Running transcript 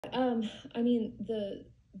I mean,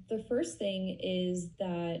 the first thing is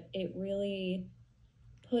that it really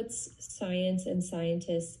puts science and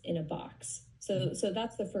scientists in a box. So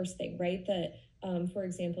that's the first thing, right? That for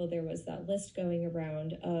example, there was that list going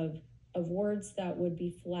around of words that would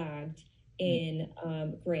be flagged in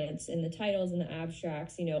grants, in the titles and the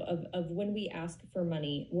abstracts, of when we ask for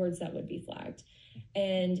money, words that would be flagged.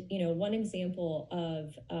 And one example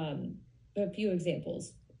of a few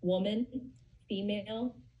examples: woman,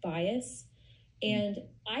 female, bias. And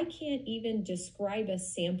I can't even describe a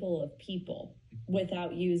sample of people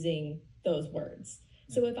without using those words.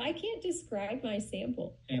 So if I can't describe my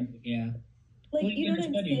sample, Yeah. like, Well, you know what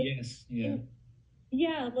I'm study, saying? yes. Yeah.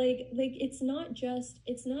 Yeah, like it's not just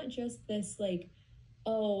this, like,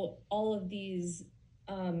 oh, all of these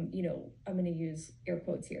I'm going to use air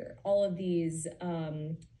quotes here, all of these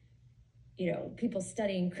people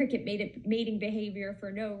studying cricket mating behavior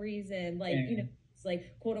for no reason, like, Yeah. it's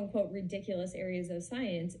like quote unquote ridiculous areas of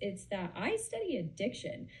science. It's that I study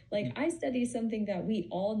addiction. Like, I study something that we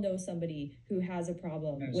all know somebody who has a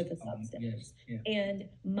problem Yes. with a Yes. substance, Yeah. and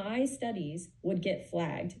my studies would get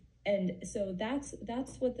flagged. And so that's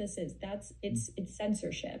what this is. It's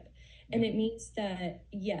censorship. And it means that,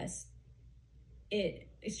 yes, it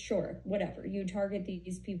is, sure, whatever, you target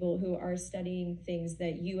these people who are studying things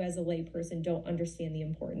that you as a layperson don't understand the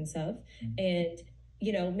importance of. And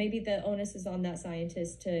maybe the onus is on that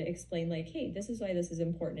scientist to explain, like, hey, this is why this is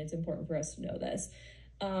important, it's important for us to know this.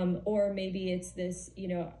 Or maybe it's this,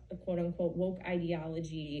 a quote unquote woke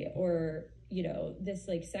ideology, or this,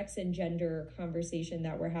 like, sex and gender conversation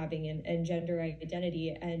that we're having, and gender identity,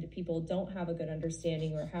 and people don't have a good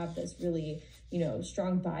understanding or have this really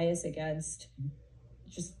strong bias against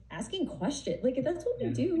just asking questions. Like, that's what we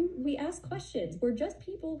do. We ask questions. We're just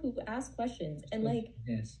people who ask questions. And, like,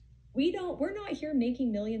 yes, we're not here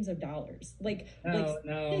making millions of dollars. Like, no,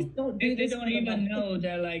 don't do they this don't for the even money. know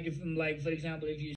that, like, if, like, for example, if you